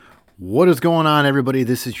What is going on, everybody?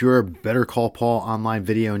 This is your Better Call Paul online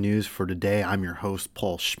video news for today. I'm your host,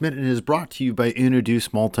 Paul Schmidt, and it is brought to you by Introduce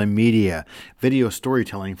Multimedia, video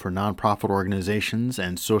storytelling for nonprofit organizations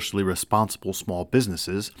and socially responsible small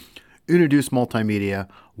businesses. Introduce Multimedia,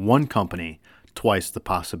 one company, twice the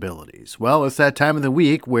possibilities. Well, it's that time of the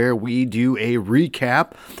week where we do a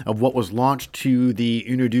recap of what was launched to the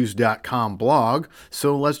Introduce.com blog.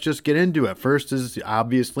 So let's just get into it. First is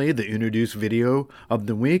obviously the Introduce video of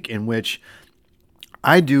the week, in which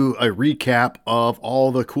I do a recap of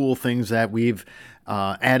all the cool things that we've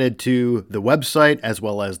added to the website as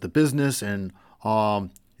well as the business, and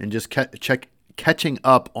just catching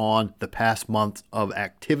up on the past month of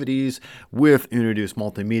activities with Introduce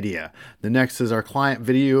Multimedia. The next is our client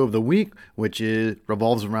video of the week, which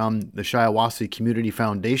revolves around the Shiawassee Community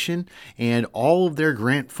Foundation and all of their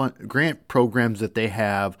grant programs that they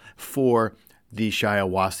have for the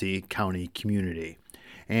Shiawassee County community.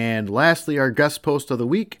 And lastly, our guest post of the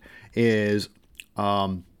week is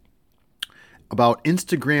about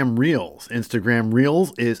Instagram Reels. Instagram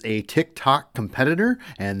Reels is a TikTok competitor,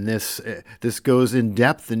 and this goes in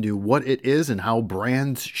depth into what it is and how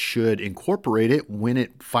brands should incorporate it when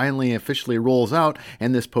it finally officially rolls out.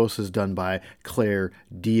 And this post is done by Claire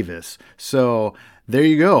Davis. So there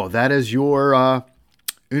you go. That is your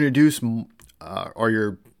Introduce or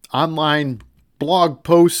your online blog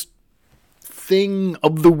post thing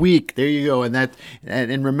of the week. There you go.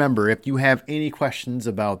 And remember, if you have any questions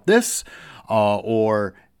about this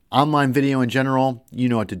or online video in general, you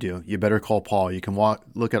know what to do. You better call Paul. You can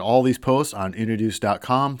look at all these posts on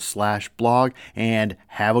introduce.com/blog, and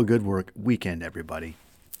have a good weekend, everybody.